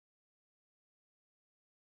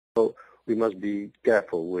we must be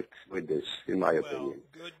careful with this, in my opinion.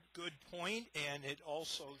 Well, good point, and it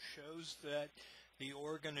also shows that the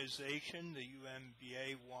organization, the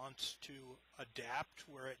USBA, wants to adapt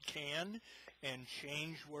where it can and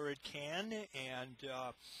change where it can, and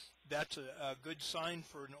that's a good sign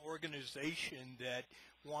for an organization that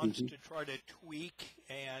wants to try to tweak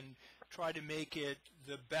and try to make it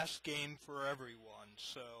the best game for everyone.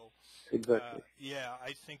 So, Exactly. yeah,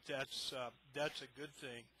 I think that's a good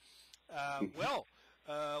thing. Well,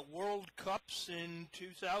 World Cups in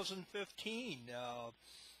 2015.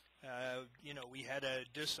 We had a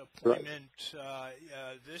disappointment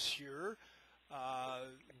this year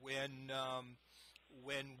when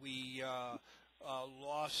we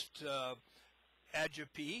lost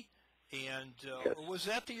Ajapi, and or was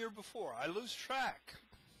that the year before? I lose track.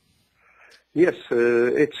 Yes,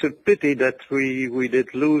 it's a pity that we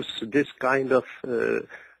did lose this kind of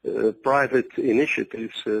private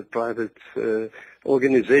initiatives, private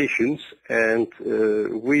organizations, and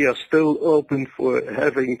we are still open for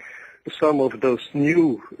having some of those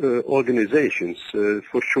new organizations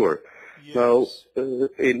for sure. Yes. Now,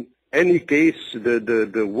 in any case,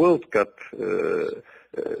 the World Cup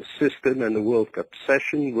system and the World Cup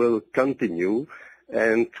session will continue,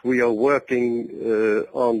 and we are working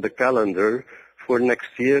on the calendar for next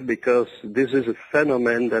year, because this is a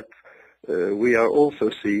phenomenon that we are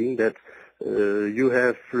also seeing, that you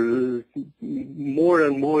have more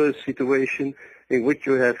and more a situation in which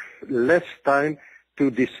you have less time to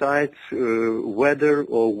decide whether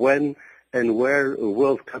or when and where a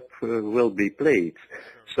World Cup will be played.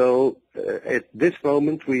 So at this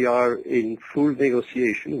moment we are in full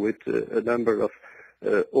negotiation with a number of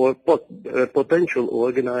potential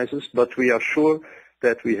organizers, but we are sure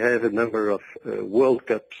that we have a number of World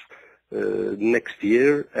Cups next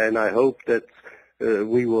year, and I hope that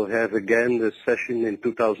we will have again a session in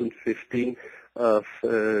 2015 of,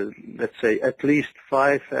 let's say, at least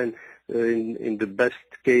 5, and in the best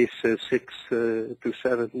case 6 to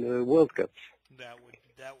 7 World Cups. That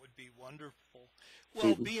would be wonderful.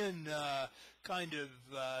 Well, being kind of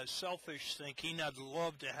selfish thinking, I'd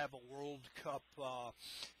love to have a World Cup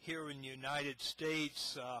here in the United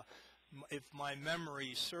States. If my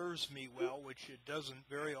memory serves me well, which it doesn't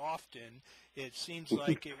very often, it seems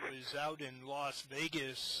like it was out in Las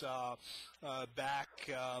Vegas back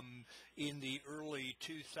in the early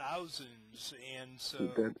 2000s. And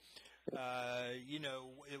so,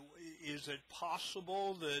 is it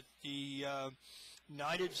possible that the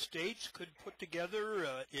United States could put together,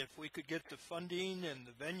 if we could get the funding and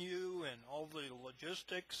the venue and all the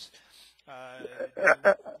logistics?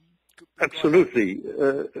 Absolutely.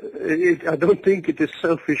 I don't think it is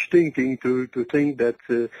selfish thinking to think that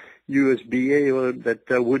USBA or that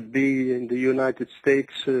there would be in the United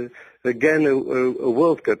States again a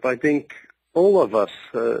World Cup. I think all of us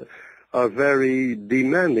are very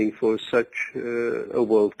demanding for such a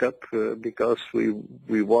World Cup because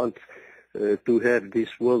we want to have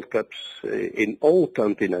these World Cups in all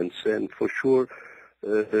continents, and for sure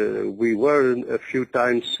we were a few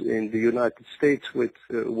times in the United States with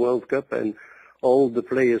World Cup, and all the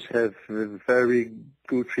players have very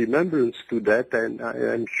good remembrance to that, and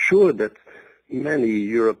I'm sure that many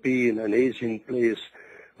European and Asian players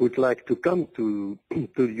would like to come to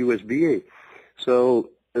USBA. So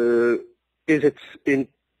is it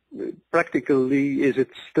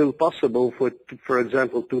still possible for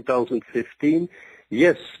example, 2015?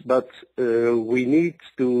 Yes, but we need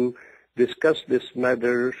to discuss this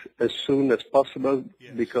matter as soon as possible,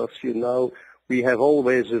 because we have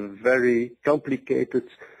always a very complicated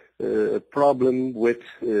problem with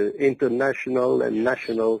international and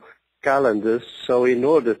national calendars. So in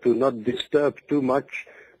order to not disturb too much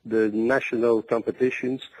the national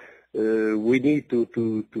competitions, we need to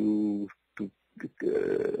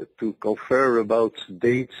confer about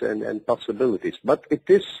dates and possibilities. But it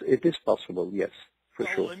is possible, yes, for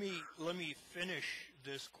sure. Let me finish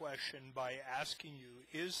this question by asking you,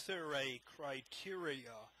 is there a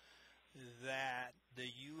criteria that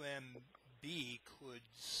the UMB could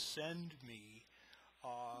send me,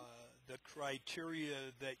 the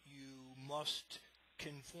criteria that you must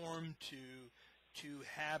conform to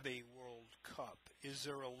have a World Cup? Is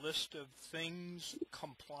there a list of things,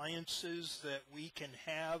 compliances that we can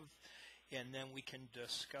have, and then we can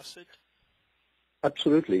discuss it?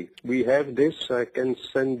 Absolutely. We have this. I can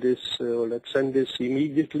send this, or let's send this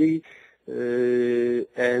immediately,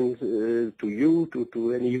 and to you,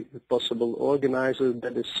 to any possible organizer.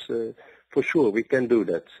 That is for sure. We can do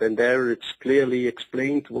that. And there it's clearly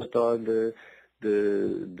explained what are the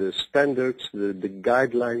standards, the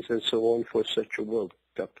guidelines, and so on for such a World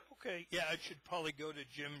Cup. Okay, yeah, I should probably go to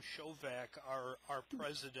Jim Shovak, our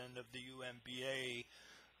president of the UMBA.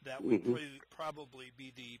 That would Hmm. probably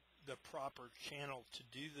be the proper channel to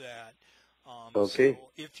do that. Okay.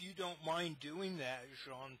 So if you don't mind doing that,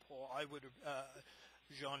 Jean-Claude,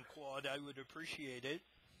 I would appreciate it.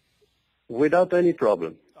 Without any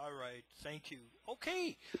problem. All right, thank you.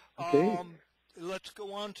 Okay, Okay. let's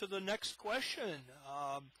go on to the next question.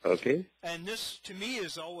 Okay. And this, to me,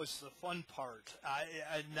 is always the fun part.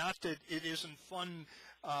 Not that it isn't fun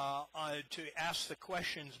to ask the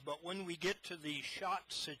questions, but when we get to the shot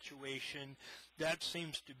situation, that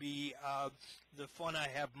seems to be the fun I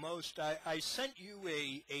have most. I sent you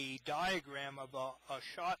a diagram of a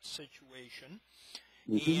shot situation,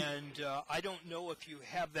 Hmm. and I don't know if you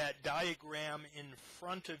have that diagram in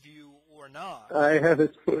front of you or not. I have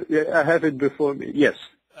it. I have it before me. Yes.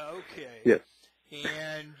 Okay. Yes.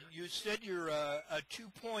 And you said you're a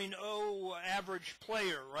 2.0 average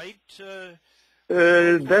player, right?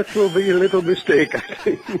 That will be a little mistake, I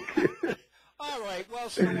think. All right. Well,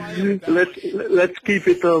 so I embellish. let's keep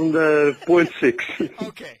it on the 0.6.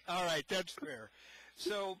 Okay. All right. That's fair.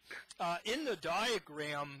 So in the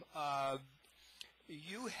diagram,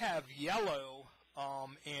 you have yellow,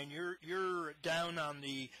 and you're down on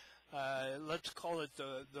the let's call it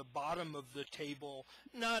the bottom of the table,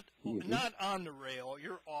 not on the rail.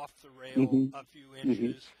 You're off the rail a few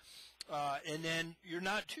inches, and then you're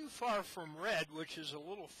not too far from red, which is a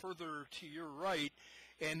little further to your right,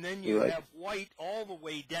 and then you Right. have white all the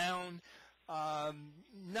way down,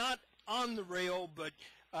 not on the rail, but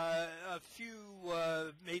a few,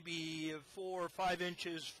 maybe 4 or 5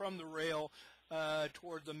 inches from the rail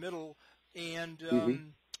toward the middle. And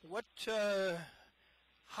what?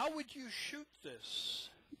 How would you shoot this?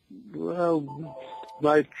 Well,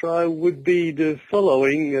 my try would be the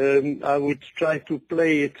following. I would try to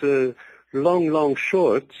play it long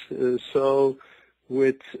short. So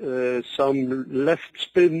with some left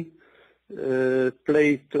spin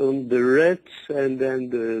played on the red, and then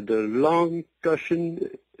the long cushion,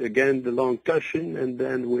 again the long cushion, and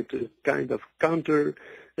then with a kind of counter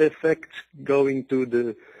effect going to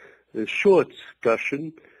the short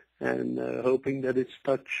cushion, and hoping that it's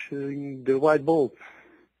touching the white ball.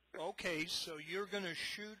 Okay, so you're going to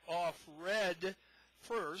shoot off red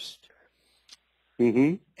first,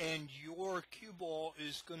 Mm-hmm. and your cue ball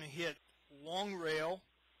is going to hit long rail,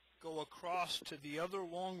 go across to the other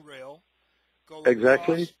long rail, go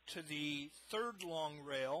Exactly. across to the third long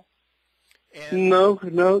rail, and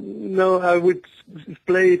No, I would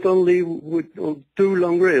play it only on 2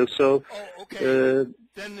 long rails. So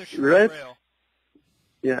then the short red, rail.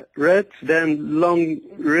 yeah, red, then long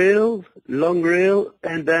rail,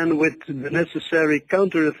 and then with the necessary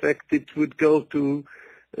counter effect, it would go to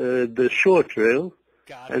the short rail,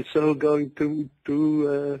 Got it. and so going to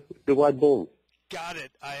the white ball. Got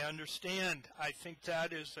it. I understand. I think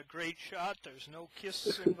that is a great shot. There's no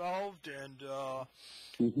kisses involved, and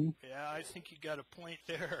yeah, I think you got a point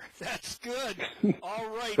there. That's good. All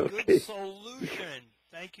right, Okay. good solution.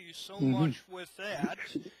 Thank you so much with that.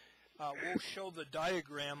 We'll show the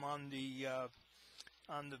diagram on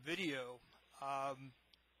the video.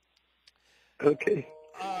 Okay.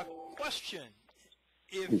 Question: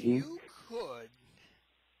 if you could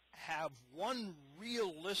have one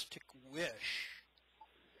realistic wish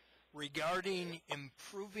regarding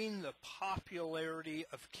improving the popularity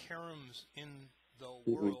of caroms in the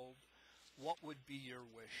world, what would be your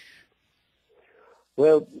wish?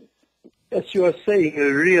 Well, as you are saying, a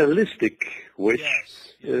realistic wish.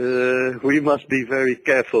 Yes. We must be very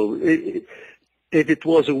careful. If it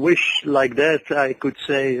was a wish like that, I could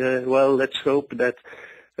say, well, let's hope that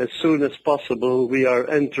as soon as possible we are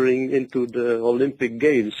entering into the Olympic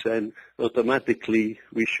Games, and automatically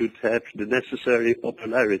we should have the necessary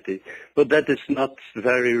popularity. But that is not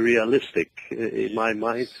very realistic in my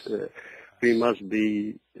mind. We must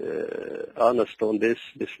be honest on this.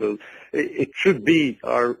 It should be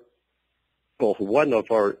one of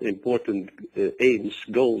our important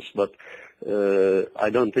goals, but I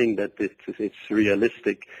don't think that it's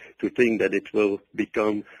realistic to think that it will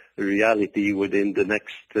become a reality within the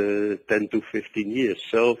next 10 to 15 years.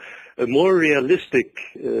 So a more realistic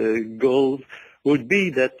goal would be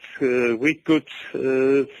that we could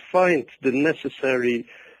find the necessary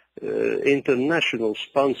international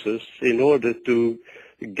sponsors in order to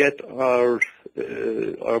get our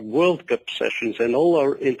World Cup sessions and all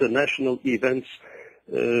our international events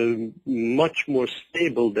much more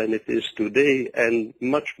stable than it is today, and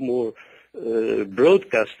much more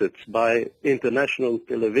broadcasted by international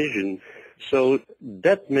television. So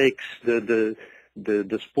that makes the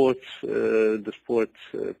the sports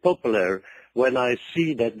popular. When I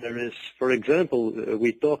see that there is, for example,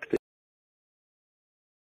 we talked